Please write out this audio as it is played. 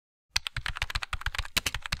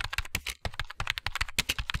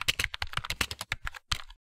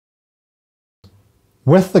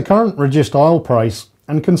With the current reduced oil price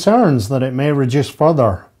and concerns that it may reduce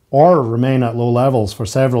further or remain at low levels for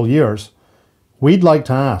several years, we'd like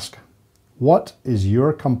to ask, what is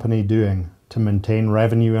your company doing to maintain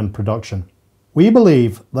revenue and production? We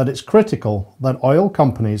believe that it's critical that oil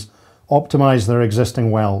companies optimize their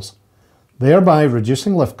existing wells, thereby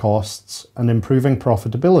reducing lift costs and improving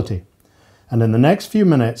profitability. And in the next few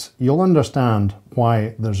minutes, you'll understand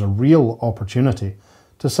why there's a real opportunity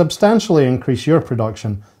to substantially increase your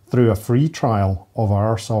production through a free trial of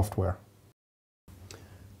our software.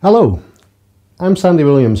 Hello, I'm Sandy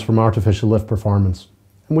Williams from Artificial Lift Performance,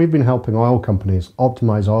 and we've been helping oil companies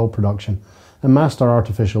optimize oil production and master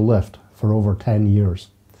artificial lift for over 10 years.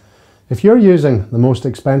 If you're using the most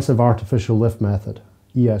expensive artificial lift method,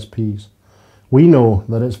 ESPs, we know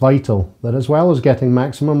that it's vital that as well as getting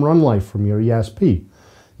maximum run life from your ESP,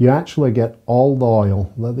 you actually get all the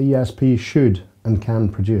oil that the ESP should and can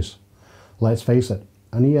produce. Let's face it,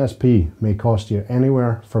 an ESP may cost you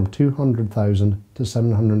anywhere from $200,000 to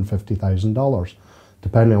 $750,000,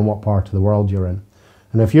 depending on what part of the world you're in.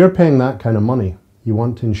 And if you're paying that kind of money, you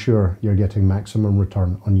want to ensure you're getting maximum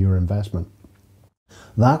return on your investment.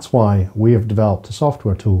 That's why we have developed a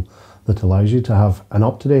software tool that allows you to have an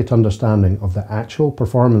up-to-date understanding of the actual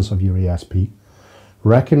performance of your ESP,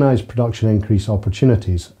 recognize production increase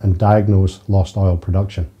opportunities, and diagnose lost oil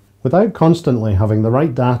production. Without constantly having the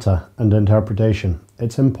right data and interpretation,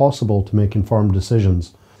 it's impossible to make informed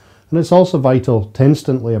decisions, and it's also vital to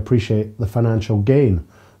instantly appreciate the financial gain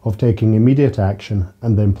of taking immediate action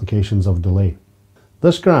and the implications of delay.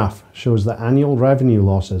 This graph shows the annual revenue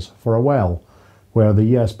losses for a well where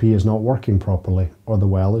the ESP is not working properly or the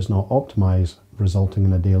well is not optimized, resulting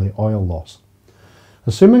in a daily oil loss.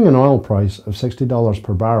 Assuming an oil price of $60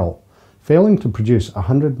 per barrel, failing to produce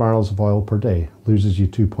 100 barrels of oil per day loses you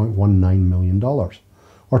 $2.19 million, or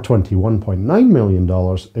 $21.9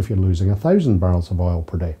 million if you're losing 1,000 barrels of oil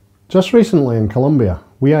per day. Just recently in Colombia,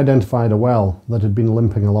 we identified a well that had been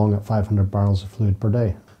limping along at 500 barrels of fluid per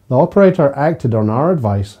day. The operator acted on our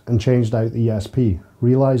advice and changed out the ESP,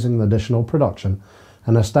 realizing the additional production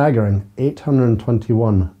and a staggering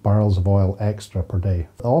 821 barrels of oil extra per day.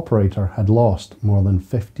 The operator had lost more than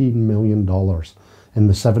 $15 million in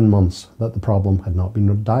the 7 months that the problem had not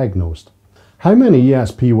been diagnosed. How many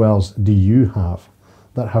ESP wells do you have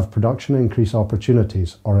that have production increase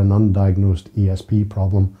opportunities or an undiagnosed ESP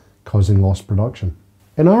problem causing lost production?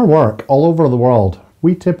 In our work all over the world,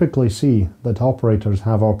 we typically see that operators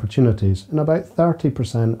have opportunities in about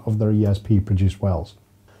 30% of their ESP produced wells.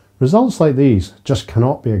 Results like these just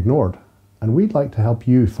cannot be ignored, and we'd like to help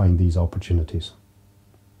you find these opportunities.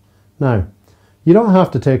 Now, you don't have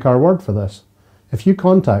to take our word for this. If you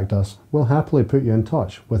contact us, we'll happily put you in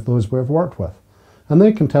touch with those we've worked with, and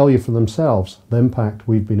they can tell you for themselves the impact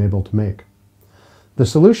we've been able to make. The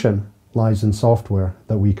solution lies in software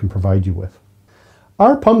that we can provide you with.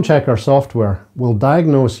 Our Pump Checker software will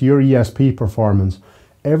diagnose your ESP performance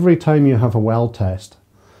every time you have a well test,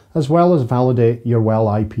 as well as validate your well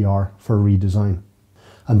IPR for redesign.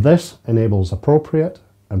 And this enables appropriate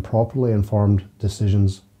and properly informed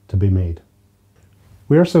decisions to be made.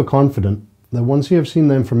 We are so confident that once you have seen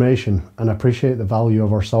the information and appreciate the value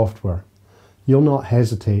of our software, you'll not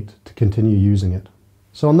hesitate to continue using it.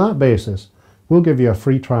 So on that basis, we'll give you a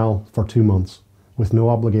free trial for 2 months with no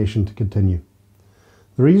obligation to continue.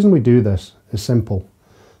 The reason we do this is simple,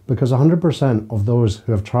 because 100% of those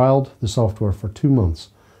who have trialed the software for 2 months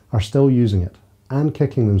are still using it and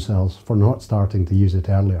kicking themselves for not starting to use it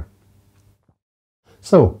earlier.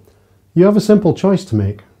 So, you have a simple choice to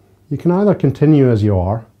make. You can either continue as you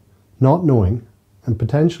are, not knowing and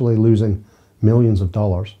potentially losing millions of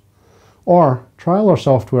dollars, or trial our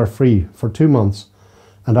software free for 2 months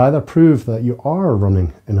and either prove that you are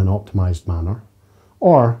running in an optimized manner,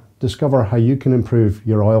 or discover how you can improve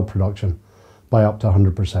your oil production by up to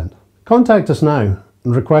 100%. Contact us now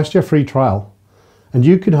and request your free trial, and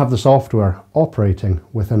you could have the software operating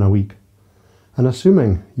within a week. And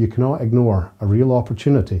assuming you cannot ignore a real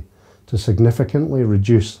opportunity to significantly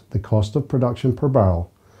reduce the cost of production per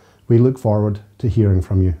barrel, we look forward to hearing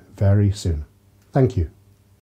from you very soon. Thank you.